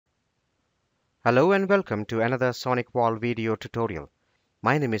Hello and welcome to another Sonic Wall video tutorial.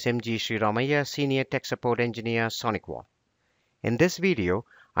 My name is MG Sriramaya, Senior Tech Support Engineer, Sonic Wall. In this video,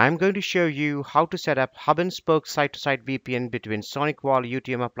 I am going to show you how to set up hub and spoke site-to-site VPN between Sonic Wall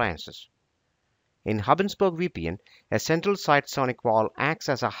UTM appliances. In hub and spoke VPN, a central site Sonic Wall acts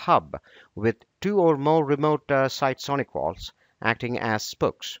as a hub with two or more remote site Sonic Walls acting as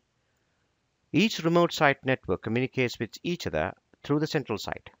spokes. Each remote site network communicates with each other through the central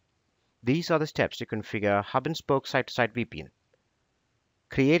site. These are the steps to configure hub and spoke site-to-site VPN.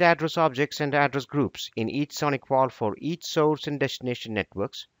 Create address objects and address groups in each Sonic Wall for each source and destination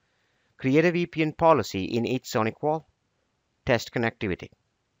networks. Create a VPN policy in each Sonic Wall. Test connectivity.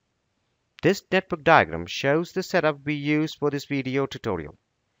 This network diagram shows the setup we used for this video tutorial.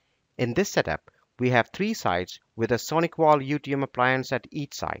 In this setup, we have three sites with a Sonic Wall UTM appliance at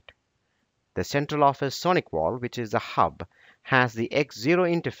each site. The central office Sonic Wall, which is the hub, has the X0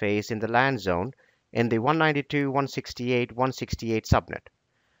 interface in the LAN zone in the 192.168.168 subnet.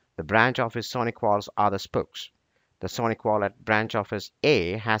 The branch office Sonic Walls are the spokes. The Sonic Wall at branch office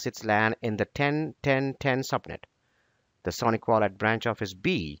A has its LAN in the 10.10.10 subnet. The Sonic Wall at branch office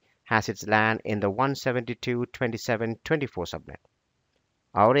B has its LAN in the 172.27.24 subnet.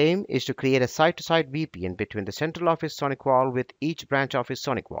 Our aim is to create a site-to-site VPN between the central office Sonic Wall with each branch office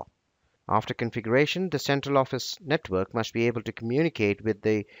Sonic Wall. After configuration, the central office network must be able to communicate with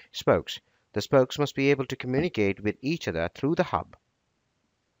the spokes. The spokes must be able to communicate with each other through the hub.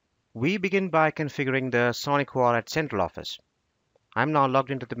 We begin by configuring the Sonic Wall at central office. I'm now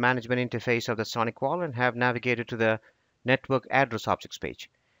logged into the management interface of the Sonic Wall and have navigated to the network address objects page.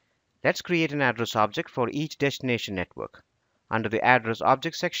 Let's create an address object for each destination network. Under the address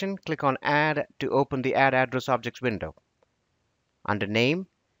object section, click on Add to open the Add Address Objects window. Under Name,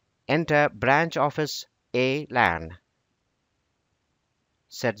 enter branch office A LAN.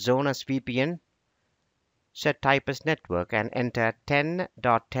 Set zone as VPN. Set type as network and enter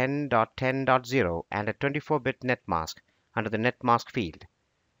 10.10.10.0 and a 24-bit net mask under the net mask field.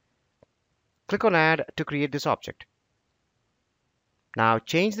 Click on Add to create this object. Now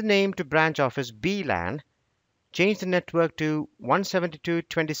change the name to branch office B LAN. Change the network to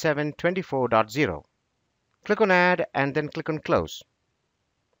 172.27.24.0. Click on Add and then click on Close.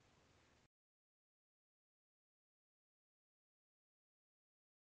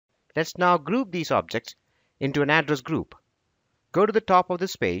 Let's now group these objects into an address group. Go to the top of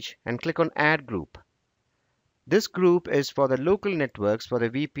this page and click on Add Group. This group is for the local networks for the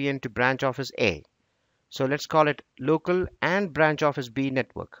VPN to branch office A. So let's call it Local and Branch Office B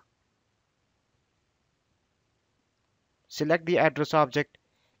Network. Select the address object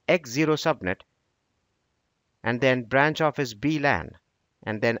X0 subnet and then Branch Office B LAN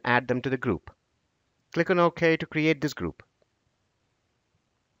and then add them to the group. Click on OK to create this group.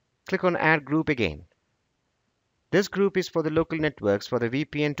 Click on Add Group again. This group is for the local networks for the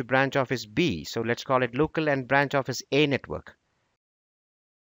VPN to branch office B, so let's call it Local and Branch Office A Network.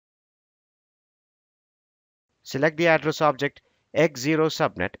 Select the address object X0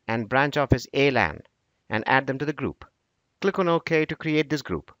 subnet and Branch Office A LAN and add them to the group. Click on OK to create this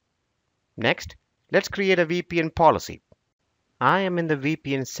group. Next, let's create a VPN policy. I am in the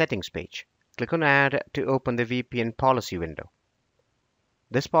VPN settings page. Click on Add to open the VPN policy window.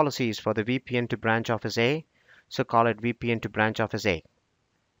 This policy is for the VPN to branch office A, so call it VPN to branch office A.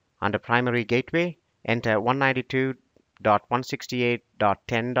 Under primary gateway, enter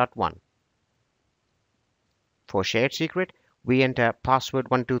 192.168.10.1. For shared secret, we enter password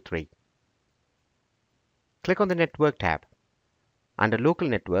 123. Click on the Network tab. Under Local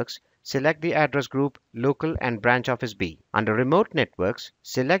Networks, select the address group Local and Branch Office B. Under Remote Networks,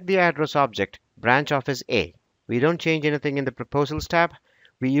 select the address object Branch Office A. We don't change anything in the Proposals tab.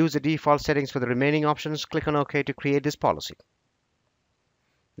 We use the default settings for the remaining options. Click on OK to create this policy.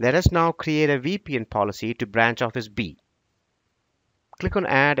 Let us now create a VPN policy to branch office B. Click on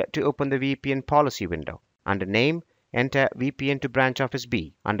Add to open the VPN policy window. Under Name, enter VPN to branch office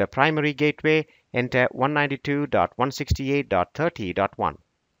B. Under Primary Gateway, enter 192.168.30.1.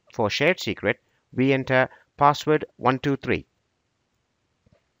 For shared secret, we enter password 123.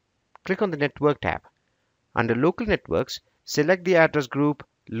 Click on the Network tab. Under Local Networks, select the address group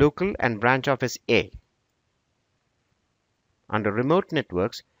Local and Branch Office A. Under Remote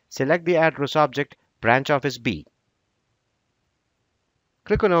Networks, select the address object Branch Office B.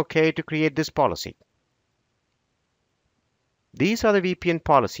 Click on OK to create this policy. These are the VPN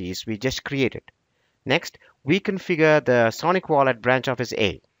policies we just created. Next, we configure the Sonic Wall at Branch Office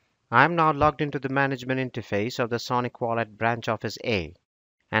A. I am now logged into the management interface of the Sonic Wall at Branch Office A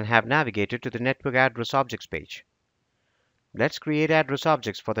and have navigated to the Network Address Objects page. Let's create address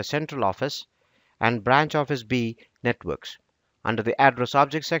objects for the central office and branch office B networks. Under the Address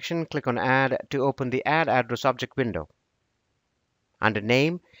Object section, click on Add to open the Add Address Object window. Under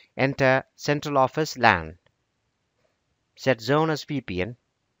Name, enter Central Office LAN. Set Zone as VPN.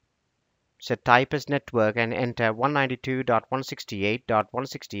 Set Type as Network and enter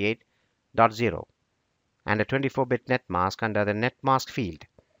 192.168.168.0 and a 24-bit net mask under the net mask field.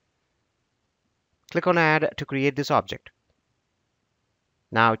 Click on Add to create this object.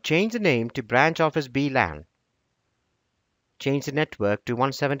 Now change the name to Branch Office B LAN. Change the network to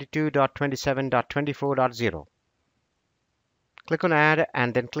 172.27.24.0. Click on Add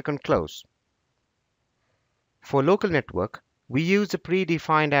and then click on Close. For local network, we use the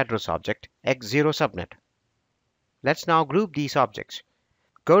predefined address object X0 subnet. Let's now group these objects.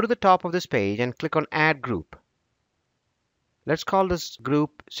 Go to the top of this page and click on Add Group. Let's call this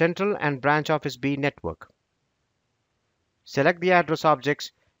group Central and Branch Office B Network. Select the address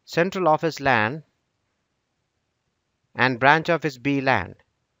objects Central Office LAN and Branch Office B LAN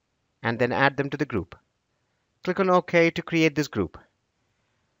and then add them to the group. Click on OK to create this group.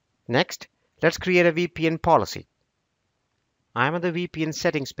 Next, let's create a VPN policy. I'm on the VPN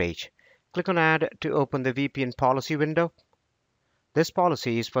settings page. Click on Add to open the VPN policy window. This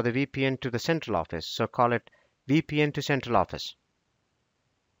policy is for the VPN to the central office, so call it VPN to central office.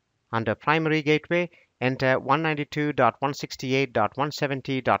 Under Primary Gateway, enter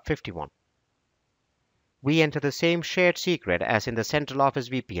 192.168.170.51. We enter the same shared secret as in the central office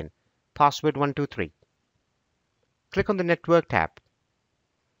VPN, password 123. Click on the Network tab.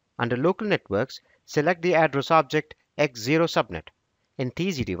 Under Local Networks, select the address object X0 subnet. In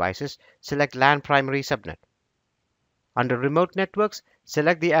TZ devices, select LAN primary subnet. Under Remote Networks,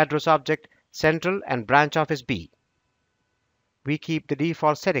 select the address object Central and Branch Office B. We keep the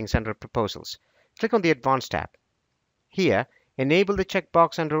default settings under Proposals. Click on the Advanced tab. Here, enable the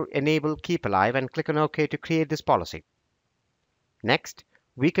checkbox under Enable Keep Alive and click on OK to create this policy. Next,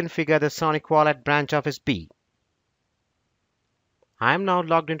 we configure the SonicWall at Branch Office B. I am now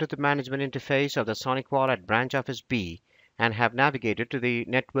logged into the management interface of the SonicWall at Branch Office B and have navigated to the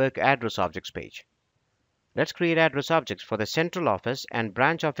Network Address Objects page. Let's create address objects for the Central Office and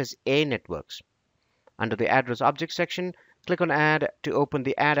Branch Office A networks. Under the Address Object section, click on Add to open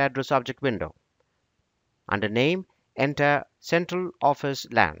the Add Address Object window. Under Name, enter Central Office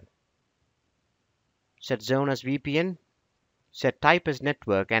LAN. Set Zone as VPN. Set Type as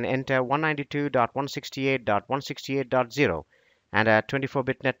Network and enter 192.168.168.0 and a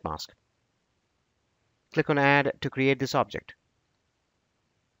 24-bit net mask. Click on Add to create this object.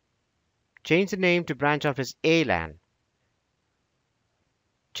 Change the name to Branch Office A LAN.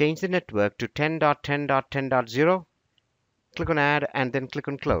 Change the network to 10.10.10.0. Click on Add and then click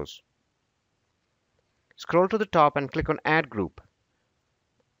on Close. Scroll to the top and click on Add Group.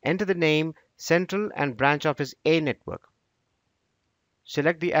 Enter the name Central and Branch Office A Network.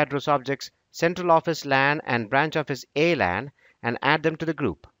 Select the address objects Central Office LAN and Branch Office A LAN and add them to the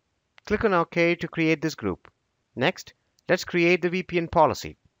group. Click on OK to create this group. Next, let's create the VPN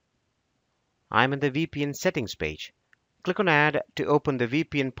policy. I'm in the VPN settings page. Click on Add to open the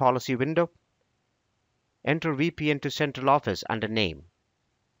VPN policy window. Enter VPN to Central Office under Name.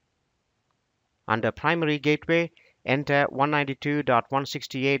 Under Primary Gateway, enter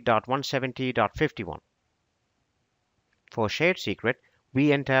 192.168.170.51. For Shared Secret,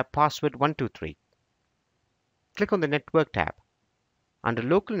 we enter password 123. Click on the Network tab. Under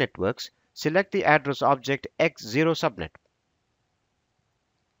Local Networks, select the address object X0 subnet.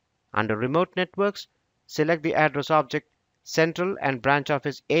 Under Remote Networks, select the address object Central and Branch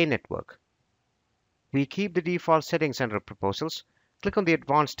Office A Network. We keep the default settings under Proposals. Click on the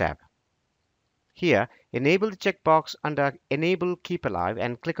Advanced tab. Here, enable the checkbox under Enable Keep Alive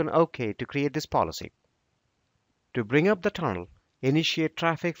and click on OK to create this policy. To bring up the tunnel, initiate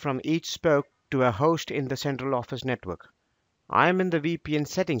traffic from each spoke to a host in the Central Office network. I am in the VPN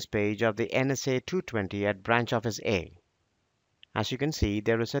settings page of the NSA 220 at Branch Office A. As you can see,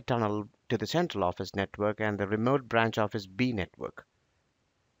 there is a tunnel to the Central Office network and the remote Branch Office B network.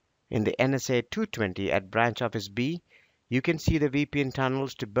 In the NSA 220 at Branch Office B, you can see the VPN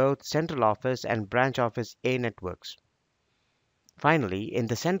tunnels to both Central Office and Branch Office A networks. Finally, in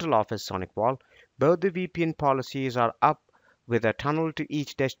the Central Office SonicWall, both the VPN policies are up with a tunnel to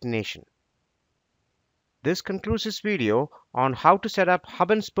each destination. This concludes this video on how to set up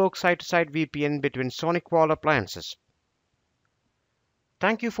hub-and-spoke site-to-site VPN between SonicWall appliances.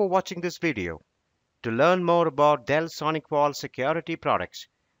 Thank you for watching this video. To learn more about Dell SonicWall security products,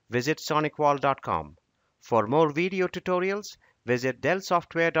 visit sonicwall.com. For more video tutorials, visit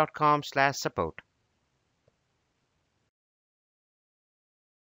dellsoftware.com/support.